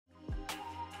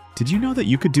Did you know that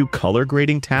you could do color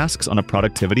grading tasks on a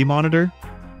productivity monitor?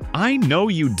 I know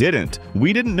you didn't.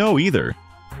 We didn't know either.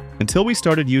 Until we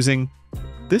started using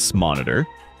this monitor.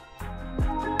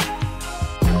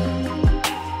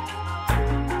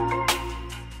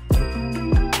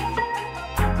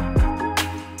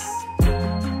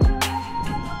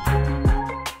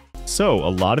 So,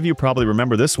 a lot of you probably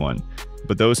remember this one,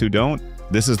 but those who don't,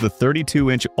 this is the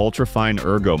 32-inch UltraFine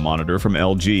Ergo monitor from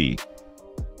LG.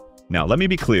 Now, let me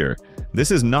be clear,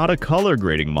 this is not a color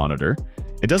grading monitor.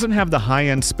 It doesn't have the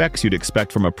high-end specs you'd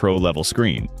expect from a pro-level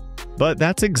screen. But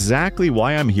that's exactly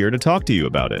why I'm here to talk to you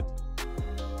about it.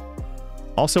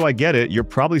 Also, I get it, you're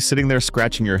probably sitting there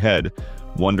scratching your head,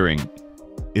 wondering,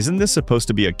 isn't this supposed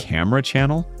to be a camera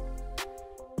channel?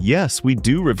 Yes, we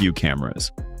do review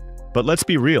cameras. But let's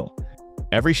be real.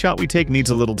 Every shot we take needs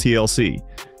a little TLC.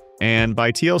 And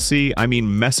by TLC, I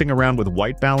mean messing around with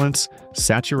white balance,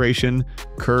 saturation,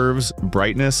 curves,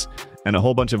 brightness, and a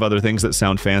whole bunch of other things that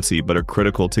sound fancy but are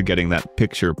critical to getting that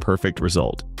picture-perfect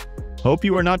result. Hope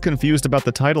you are not confused about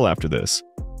the title after this.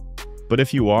 But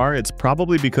if you are, it's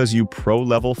probably because you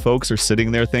pro-level folks are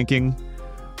sitting there thinking,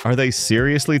 are they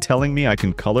seriously telling me I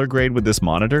can color grade with this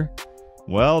monitor?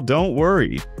 Well, don't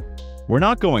worry. We're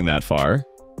not going that far.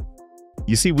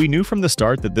 You see, we knew from the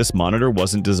start that this monitor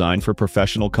wasn't designed for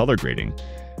professional color grading.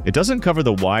 It doesn't cover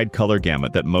the wide color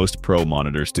gamut that most pro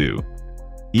monitors do.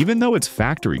 Even though it's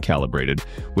factory calibrated,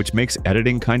 which makes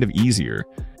editing kind of easier.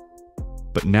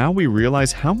 But now we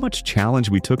realize how much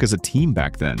challenge we took as a team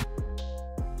back then.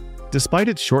 Despite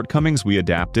its shortcomings, we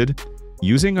adapted,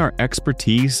 using our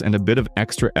expertise and a bit of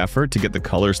extra effort to get the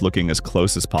colors looking as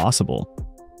close as possible.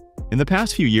 In the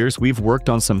past few years, we've worked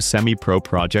on some semi-pro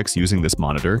projects using this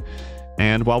monitor,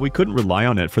 and while we couldn't rely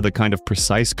on it for the kind of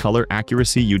precise color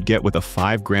accuracy you'd get with a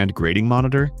 $5,000 grading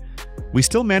monitor, we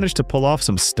still managed to pull off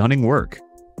some stunning work.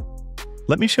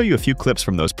 Let me show you a few clips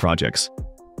from those projects.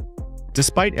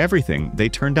 Despite everything, they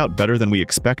turned out better than we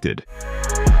expected.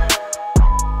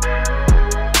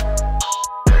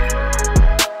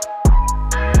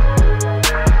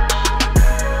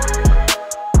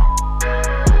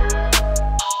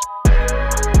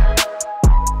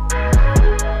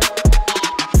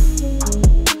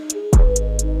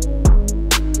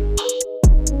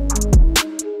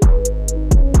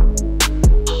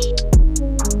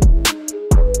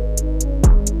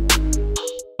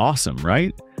 Awesome,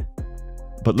 right?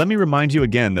 But let me remind you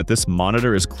again that this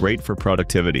monitor is great for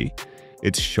productivity.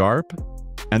 It's sharp,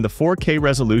 and the 4K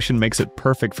resolution makes it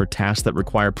perfect for tasks that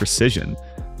require precision,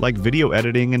 like video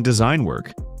editing and design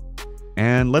work.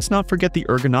 And let's not forget the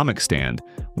ergonomic stand,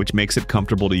 which makes it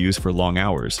comfortable to use for long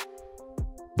hours.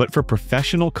 But for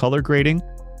professional color grading,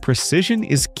 precision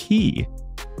is key.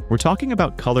 We're talking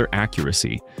about color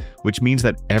accuracy, which means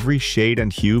that every shade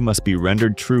and hue must be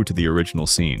rendered true to the original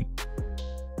scene.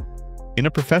 In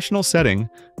a professional setting,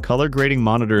 color grading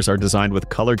monitors are designed with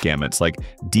color gamuts like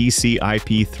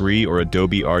DCI-P3 or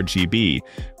Adobe RGB,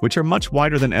 which are much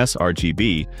wider than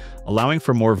sRGB, allowing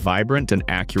for more vibrant and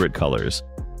accurate colors.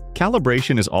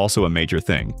 Calibration is also a major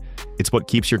thing. It's what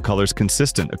keeps your colors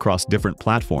consistent across different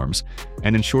platforms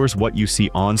and ensures what you see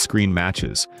on screen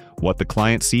matches, what the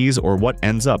client sees, or what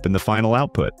ends up in the final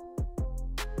output.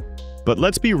 But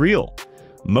let's be real.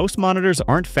 Most monitors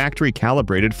aren't factory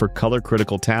calibrated for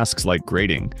color-critical tasks like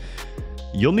grading.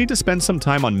 You'll need to spend some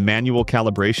time on manual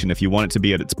calibration if you want it to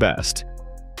be at its best.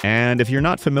 And if you're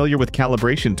not familiar with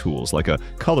calibration tools like a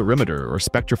colorimeter or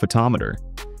spectrophotometer,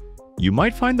 you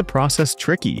might find the process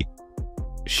tricky.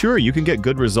 Sure, you can get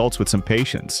good results with some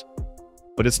patience,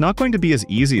 but it's not going to be as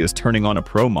easy as turning on a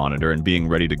pro monitor and being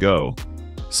ready to go.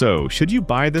 So, should you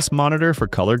buy this monitor for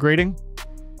color grading?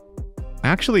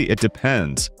 Actually, it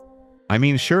depends. I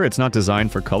mean, sure, it's not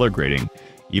designed for color grading,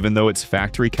 even though it's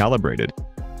factory calibrated.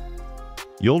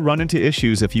 You'll run into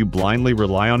issues if you blindly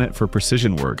rely on it for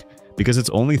precision work, because it's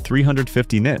only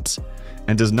 350 nits,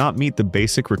 and does not meet the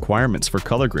basic requirements for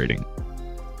color grading.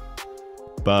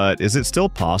 But is it still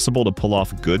possible to pull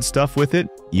off good stuff with it,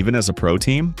 even as a pro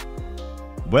team?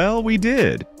 Well, we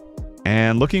did.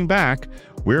 And looking back,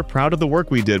 we're proud of the work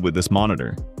we did with this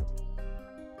monitor.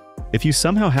 If you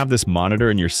somehow have this monitor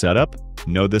in your setup,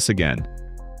 know this again.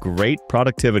 Great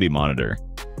productivity monitor.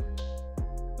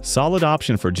 Solid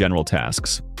option for general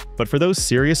tasks, but for those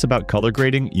serious about color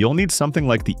grading, you'll need something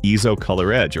like the EIZO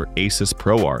Color Edge or Asus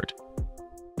ProArt.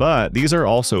 But these are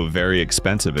also very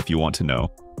expensive if you want to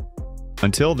know.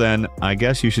 Until then, I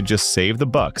guess you should just save the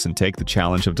bucks and take the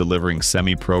challenge of delivering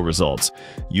semi-pro results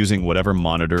using whatever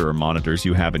monitor or monitors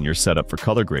you have in your setup for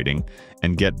color grading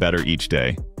and get better each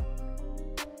day.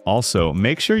 Also,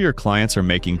 make sure your clients are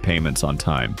making payments on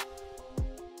time.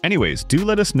 Anyways, do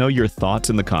let us know your thoughts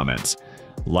in the comments.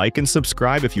 Like and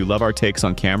subscribe if you love our takes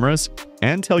on cameras,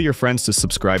 and tell your friends to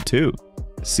subscribe too.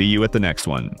 See you at the next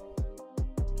one.